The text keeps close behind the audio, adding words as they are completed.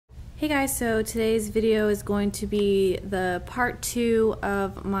Hey guys, so today's video is going to be the part 2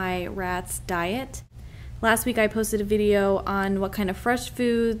 of my rat's diet. Last week I posted a video on what kind of fresh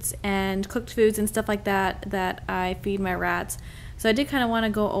foods and cooked foods and stuff like that I feed my rats. So I did kind of want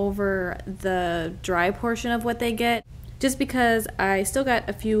to go over the dry portion of what they get, just because I still got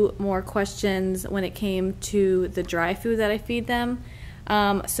a few more questions when it came to the dry food that I feed them.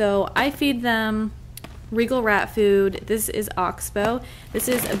 So I feed them Regal rat food. This is Oxbow. This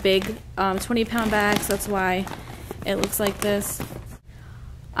is a big 20-pound bag, so that's why it looks like this.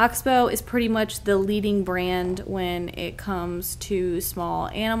 Oxbow is pretty much the leading brand when it comes to small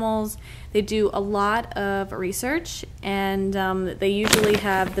animals. They do a lot of research, and they usually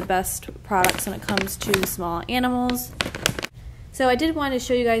have the best products when it comes to small animals. So I did want to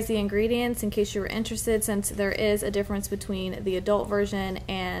show you guys the ingredients in case you were interested, since there is a difference between the adult version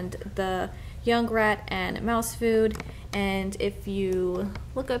and the young rat and mouse food. And if you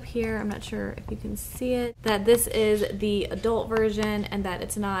look up here, I'm not sure if you can see it, that this is the adult version and that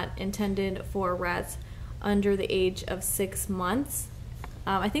it's not intended for rats under the age of 6 months.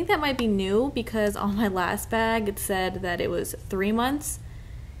 I think that might be new because on my last bag it said that it was 3 months.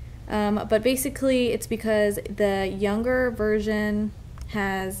 But basically it's because the younger version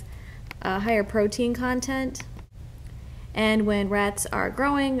has a higher protein content. And when rats are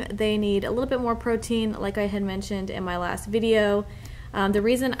growing, they need a little bit more protein, like I had mentioned in my last video. The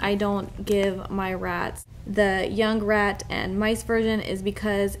reason I don't give my rats the young rat and mice version is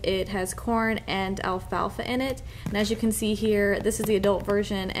because it has corn and alfalfa in it. And as you can see here, this is the adult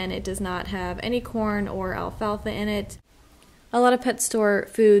version and it does not have any corn or alfalfa in it. A lot of pet store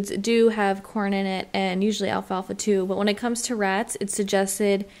foods do have corn in it and usually alfalfa too, but when it comes to rats, it's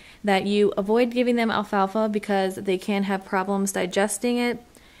suggested that you avoid giving them alfalfa because they can have problems digesting it,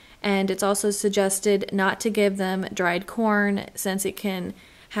 and it's also suggested not to give them dried corn since it can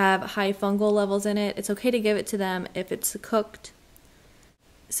have high fungal levels in it. It's okay to give it to them if it's cooked.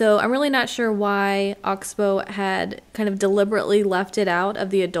 So I'm really not sure why Oxbow had kind of deliberately left it out of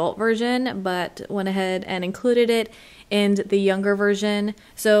the adult version, but went ahead and included it in the younger version.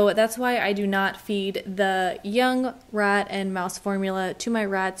 So that's why I do not feed the young rat and mouse formula to my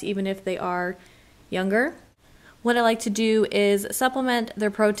rats, even if they are younger. What I like to do is supplement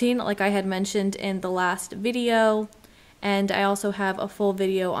their protein, like I had mentioned in the last video, and I also have a full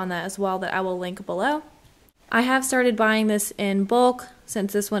video on that as well that I will link below. I have started buying this in bulk.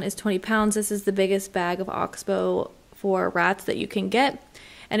 Since this one is 20 pounds, this is the biggest bag of Oxbow for rats that you can get.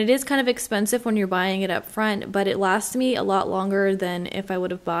 And it is kind of expensive when you're buying it up front, but it lasts me a lot longer than if I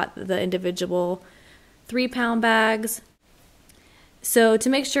would have bought the individual 3-pound bags. So to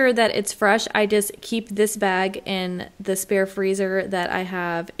make sure that it's fresh, I just keep this bag in the spare freezer that I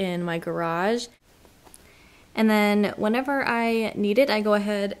have in my garage. And then whenever I need it, I go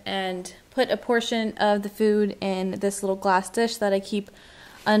ahead and put a portion of the food in this little glass dish that I keep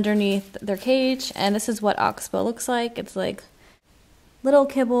underneath their cage. And this is what Oxbow looks like. It's like little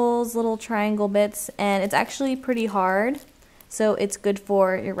kibbles, little triangle bits, and it's actually pretty hard. So it's good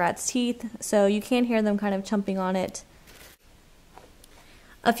for your rat's teeth. So you can hear them kind of chomping on it.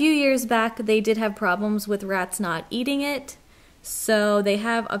 A few years back, they did have problems with rats not eating it. So they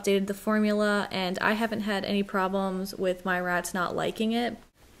have updated the formula, and I haven't had any problems with my rats not liking it.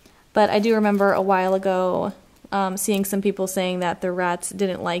 But I do remember a while ago seeing some people saying that their rats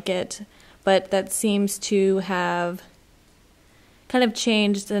didn't like it, but that seems to have kind of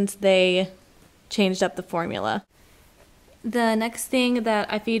changed since they changed up the formula. The next thing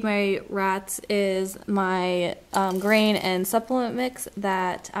that I feed my rats is my grain and supplement mix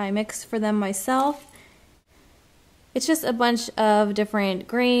that I mix for them myself. It's just a bunch of different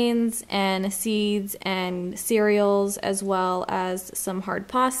grains and seeds and cereals, as well as some hard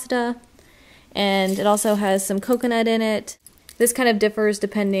pasta. And it also has some coconut in it. This kind of differs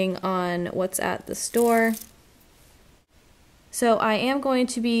depending on what's at the store. So I am going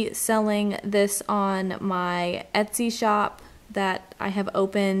to be selling this on my Etsy shop that I have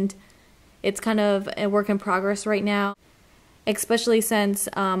opened. It's kind of a work in progress right now, especially since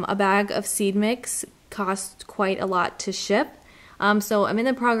a bag of seed mix costs quite a lot to ship. So I'm in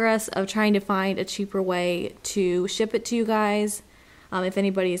the progress of trying to find a cheaper way to ship it to you guys, if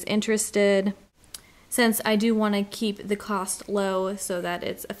anybody is interested, since I do want to keep the cost low so that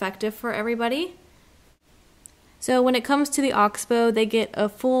it's effective for everybody. So when it comes to the Oxbow, they get a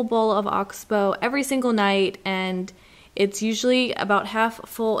full bowl of Oxbow every single night, and it's usually about half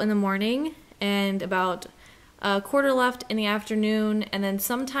full in the morning and about a quarter left in the afternoon, and then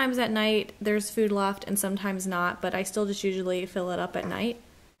sometimes at night there's food left and sometimes not, but I still just usually fill it up at night.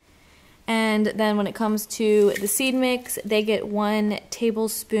 And then when it comes to the seed mix, they get 1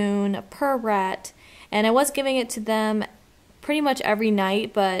 tablespoon per rat. And I was giving it to them pretty much every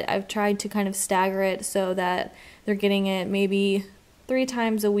night, but I've tried to kind of stagger it so that they're getting it maybe 3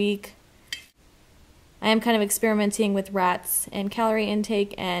 times a week. I am kind of experimenting with rats and calorie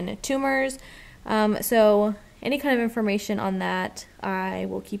intake and tumors. So any kind of information on that, I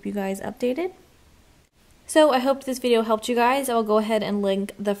will keep you guys updated. So I hope this video helped you guys. I will go ahead and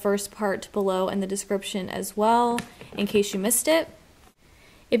link the first part below in the description as well, in case you missed it.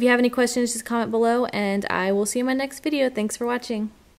 If you have any questions, just comment below, and I will see you in my next video. Thanks for watching.